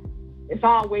somebody is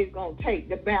always going to take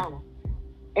the banner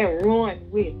and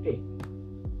run with it.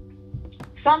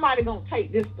 Somebody going to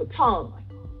take this baton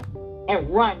and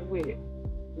run with it.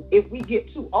 If we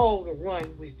get too old to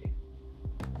run with it.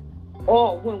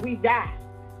 Or when we die,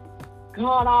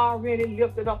 God already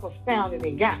lifted up a standard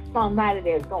and got somebody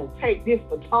that's going to take this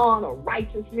baton of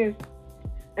righteousness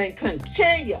and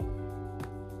continue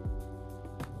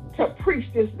to preach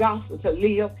this gospel, to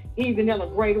live even in a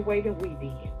greater way than we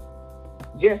did.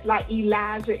 Just like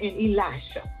Elijah and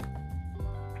Elisha.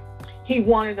 He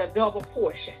wanted a double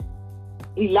portion.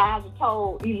 Elijah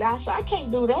told Elisha, I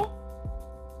can't do that.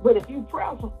 But if you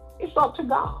present, it's up to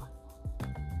God.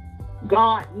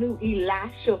 God knew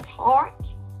Elisha's heart,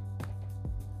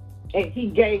 and he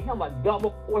gave him a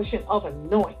double portion of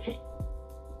anointing.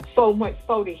 So much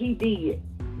so that he did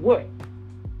what?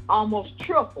 Almost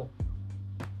triple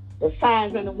the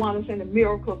signs and the wonders and the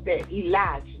miracles that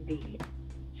Elijah did.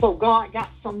 So God got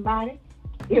somebody.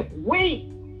 If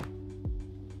we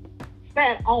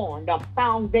stand on the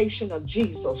foundation of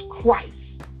Jesus Christ,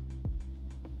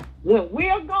 when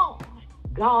we're gone,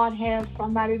 God has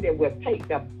somebody that will take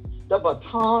the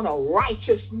baton of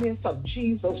righteousness of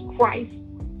Jesus Christ,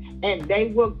 and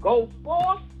they will go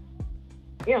forth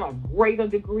in a greater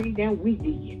degree than we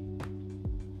did.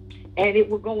 And it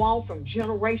will go on from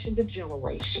generation to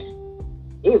generation.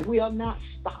 It will not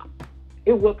stop.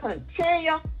 It will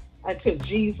continue until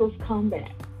Jesus comes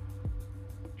back.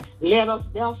 Let us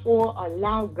therefore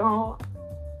allow God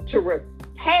to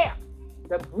repair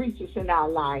the breaches in our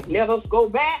life. Let us go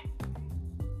back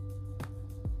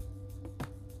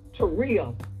to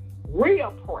real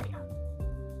prayer,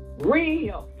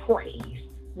 real praise,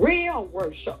 real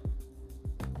worship,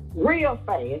 real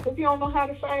fast. If you don't know how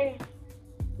to fast,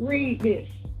 read this.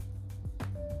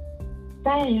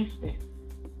 Fasting.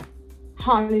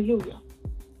 Hallelujah.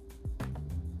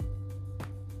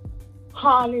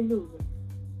 Hallelujah.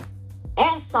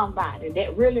 Ask somebody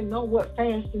that really know what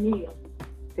fasting is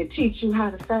to teach you how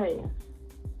to fast.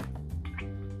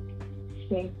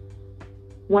 See,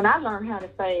 when I learned how to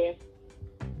fast,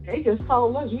 they just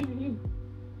told us,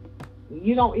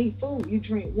 you don't eat food, you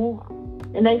drink water.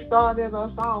 And they started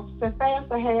us off to fast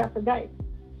a half a day.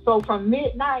 So from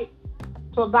midnight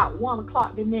to about 1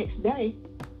 o'clock the next day,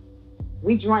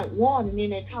 we drank water, and then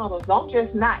they taught us, don't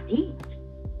just not eat,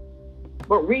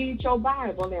 but read your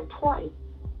Bible and pray.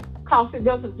 Because it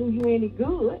doesn't do you any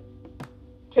good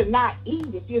to not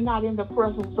eat if you're not in the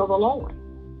presence of the Lord.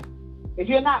 If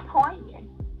you're not praying,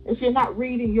 if you're not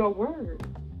reading your word,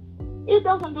 it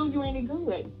doesn't do you any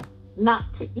good not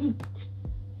to eat.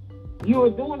 You are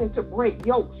doing it to break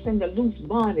yokes and to loose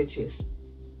bondages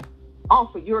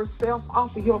off of yourself,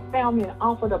 off of your family, and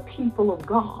off of the people of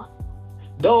God,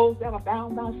 those that are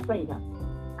bound by Satan.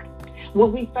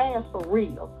 When we fast for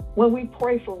real, when we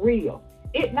pray for real,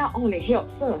 it not only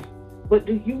helps us, but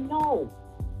do you know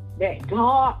that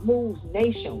God moves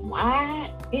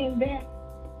nationwide in that?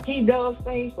 He does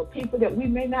things for people that we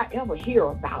may not ever hear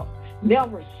about,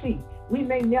 never see. We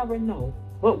may never know.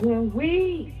 But when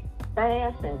we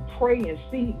fast and pray and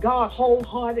see God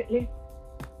wholeheartedly,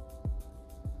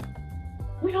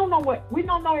 we don't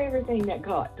know everything that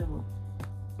God does.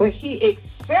 But he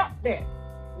accepts that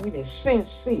when it's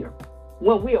sincere,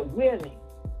 when we are willing,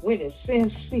 when it's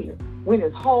sincere, when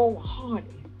it's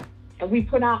wholehearted, and we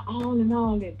put our all and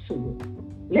all into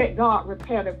it. Let God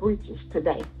repair the breaches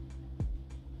today.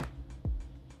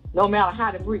 No matter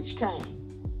how the breach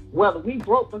came, whether we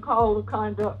broke the code of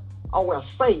conduct or whether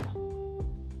Satan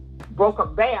broke a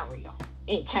barrier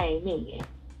and came in.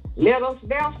 Let us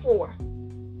therefore,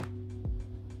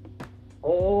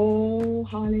 oh,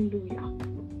 hallelujah,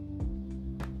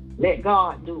 let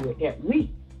God do it, that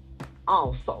we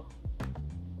also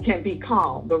can be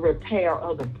called the repair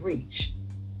of the breach,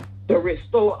 the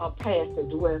restore of path to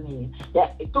dwell in.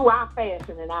 That through our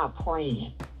fasting and our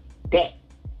praying, that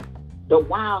the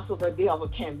wiles of the devil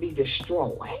can be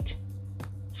destroyed.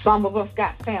 Some of us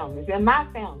got families. In my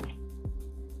family,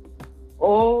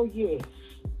 oh yes,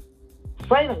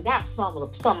 Satan got some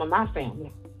of my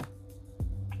family,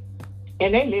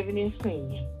 and they living in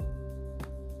sin.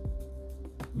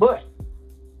 But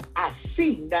I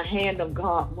see the hand of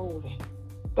God moving.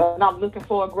 But I'm looking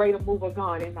for a greater move of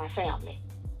God in my family,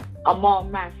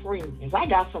 among my friends. I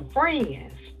got some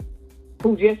friends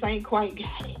who just ain't quite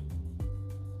got it.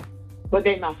 But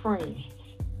they my friends.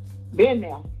 Been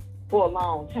there for a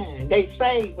long time. They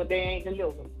saved, but they ain't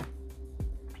delivered.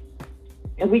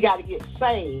 And we got to get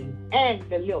saved and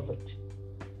delivered.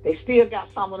 They still got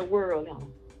some of the world in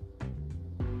them.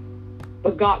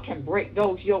 But God can break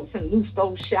those yokes and loose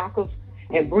those shackles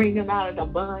and bring them out of the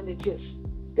bondages,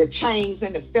 the chains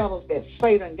and the fetters that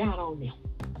Satan got on them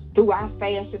through our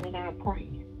fasting and our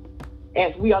praying,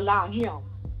 as we allow him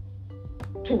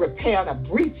to repair the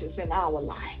breaches in our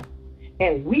life.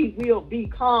 And we will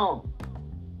become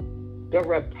the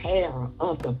repairer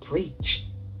of the breach,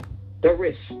 the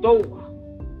restorer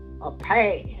of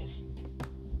paths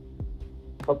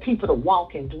for people to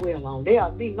walk and dwell on.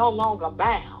 They'll be no longer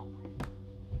bound.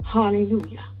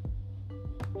 Hallelujah.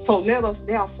 So let us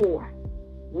therefore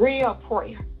real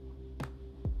prayer,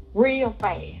 real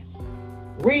fast,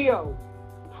 real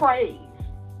praise,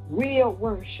 real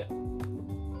worship,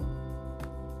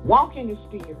 walk in the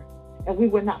Spirit, and we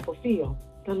will not fulfill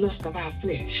the lust of our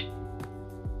flesh.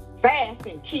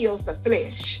 Fasting kills the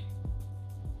flesh.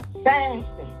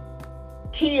 Fasting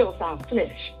kills our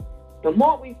flesh. The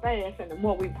more we fast and the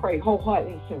more we pray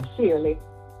wholeheartedly and sincerely,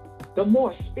 the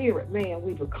more spirit man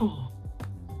we become.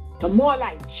 The more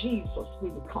like Jesus we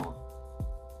become.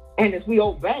 And as we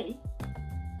obey,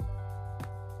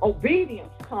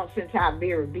 obedience comes into our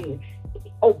very being.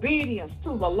 Obedience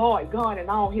to the Lord God and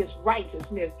all his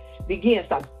righteousness begins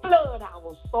to flood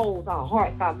our souls, our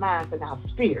hearts, our minds, and our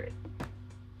spirits.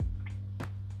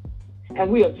 And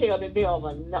we'll tell the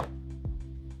devil no.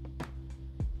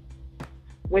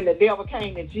 When the devil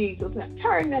came to Jesus,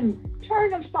 turn them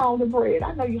stones to bread.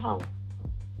 I know you're hungry.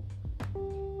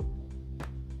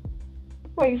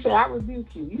 Well, he said, I rebuke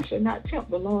you. You should not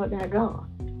tempt the Lord thy God.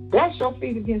 That's your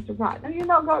feet against the rock. Now, you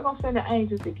know God's going to send the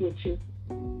angels to get you.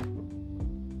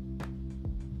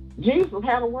 Jesus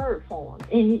had a word for him.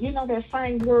 And you know that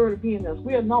same word will be in us.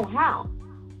 We'll know how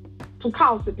to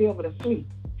cause the devil to flee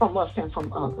from us and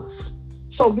from others.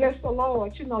 So bless the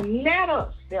Lord. You know, let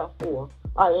us, therefore,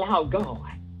 allow God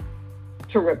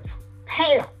to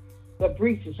repair the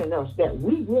breaches in us, that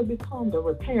we will become the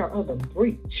repair of the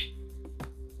breach.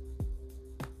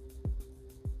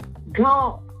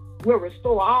 God will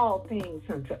restore all things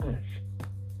unto us.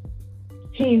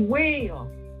 He will.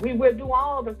 We will do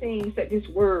all the things that this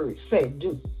word said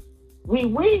do. We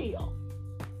will,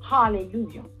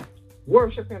 hallelujah,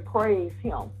 worship and praise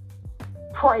him.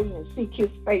 Pray and seek his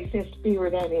face in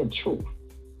spirit and in truth.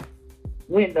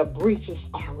 When the breaches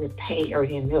are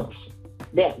repaired in us,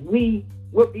 that we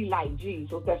will be like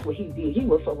Jesus. That's what he did. He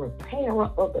was a repairer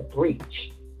of the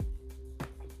breach.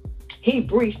 He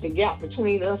breached the gap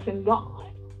between us and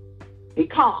God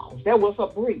because there was a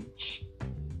breach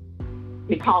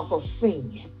because of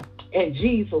sin. And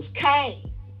Jesus came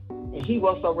and he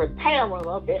was a repairer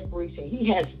of that breach. And he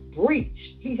has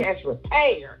breached, he has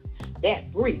repaired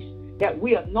that breach, that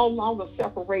we are no longer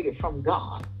separated from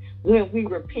God when we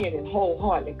repent and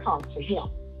wholeheartedly come to him.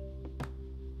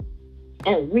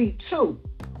 And we too,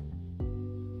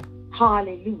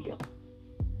 hallelujah,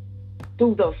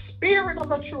 through the Spirit of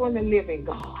the true and the living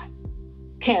God,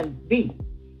 can be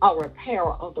a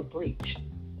repairer of the breach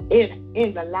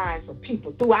in the lives of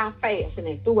people. Through our fasting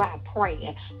and through our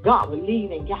praying, God will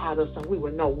lead and guide us, and we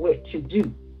will know what to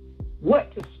do,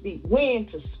 what to speak, when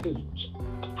to speak.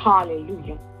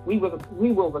 Hallelujah. We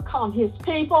will become his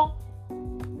people,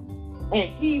 and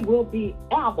he will be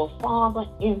our Father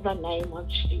in the name of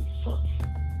Jesus.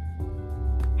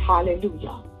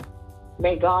 Hallelujah.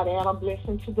 May God add a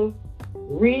blessing to the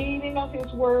reading of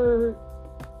his word,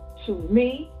 to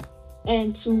me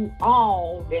and to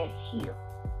all that hear.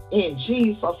 In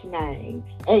Jesus' name,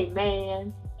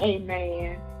 amen,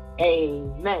 amen,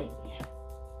 amen.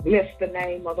 Bless the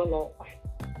name of the Lord.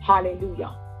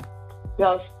 Hallelujah.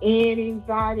 Does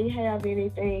anybody have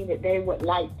anything that they would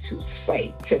like to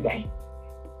say today?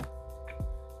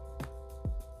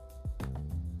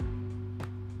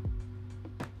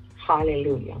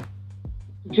 Hallelujah.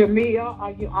 Jamia,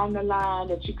 are you on the line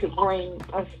that you could bring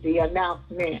us the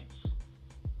announcements?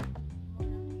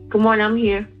 Good morning, I'm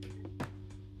here.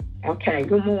 Okay,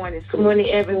 good morning. Good morning,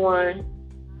 everyone.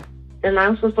 The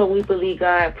announcement for We Believe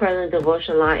God Prayer and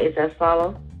Devotion line is as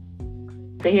follows.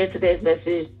 To hear today's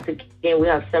message, again, we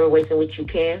have several ways in which you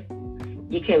can.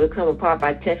 You can become a part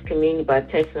by text community by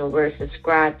texting the word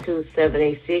subscribe to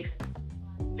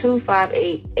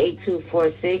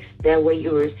 786-258-8246. That way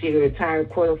you will receive your entire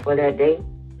recording for that day.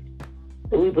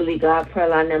 The We Believe God prayer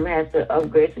line number has been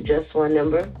upgraded to just one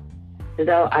number. So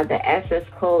the access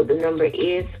code, the number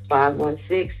is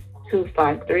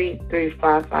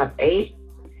 516-253-3558.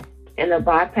 And the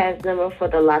bypass number for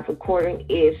the live recording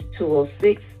is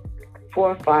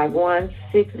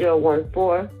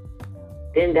 206-451-6014.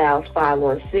 Then dial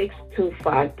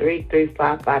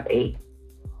 516-253-3558.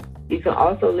 You can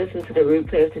also listen to the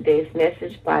replay of today's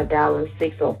message by dialing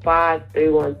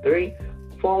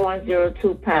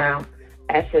 605-313-4102#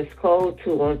 access code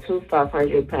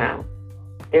 212-500#.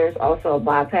 There is also a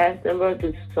bypass number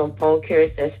due to some phone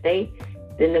carriers that state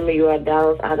the number you are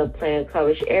dialed out of planned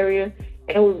coverage area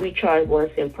and will be charged 1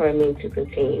 cent per minute to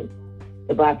continue.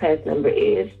 The bypass number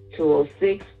is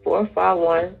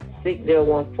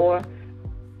 206-451-6014,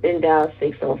 then dial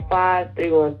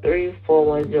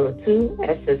 605-313-4102,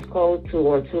 access code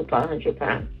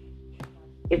 212-500#.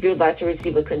 If you'd like to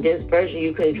receive a condensed version,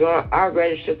 you can join our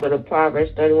register for the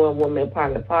Proverbs 31 Woman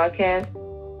Empowerment Podcast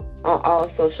on all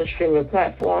social streaming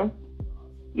platforms.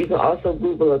 You can also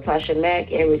Google Latasha Mack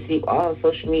and receive all her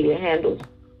social media handles,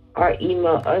 or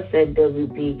email us at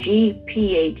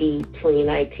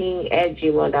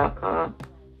wbgpad2019@gmail.com,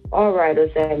 or write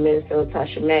us at Minister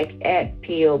Latasha Mack at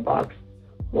P.O. Box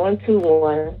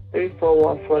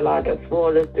 121-3414, Lauderdale,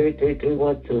 Florida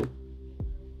 33312.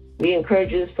 We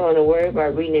encourage you to start the word by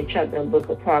reading the chapter and book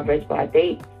of Proverbs by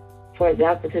date. For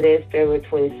example, today is February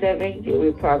 27. You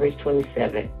read Proverbs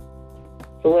 27.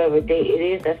 So whatever date it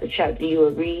is, that's the chapter you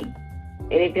will read.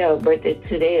 And if you have a birthday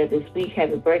today or this week,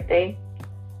 happy birthday.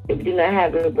 If you do not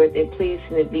have a birthday, please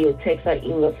send it via text or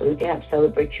email so we can help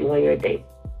celebrate you on your day.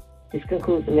 This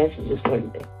concludes the messages for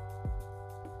today.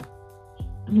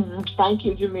 Thank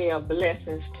you, Jamil.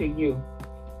 Blessings to you.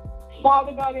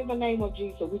 Father God, in the name of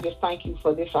Jesus, we just thank you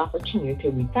for this opportunity.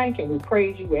 We thank and we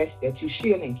praise you, ask that you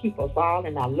shield and keep us all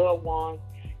and our loved ones,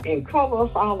 and cover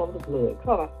us all over the blood.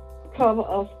 Cover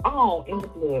us all in the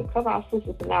blood. Cover our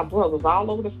sisters and our brothers all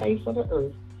over the face of the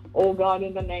earth. Oh God,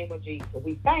 in the name of Jesus,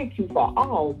 we thank you for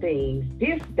all things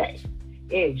this day.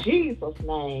 In Jesus'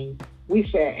 name, we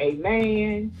say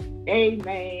amen,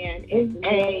 amen, and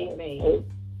amen.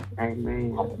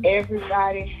 Amen.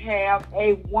 Everybody have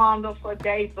a wonderful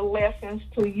day. Blessings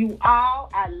to you all.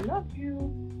 I love you.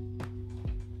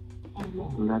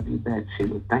 Love you back,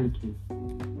 Sheila. Thank you.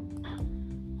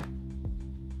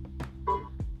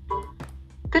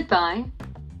 Goodbye.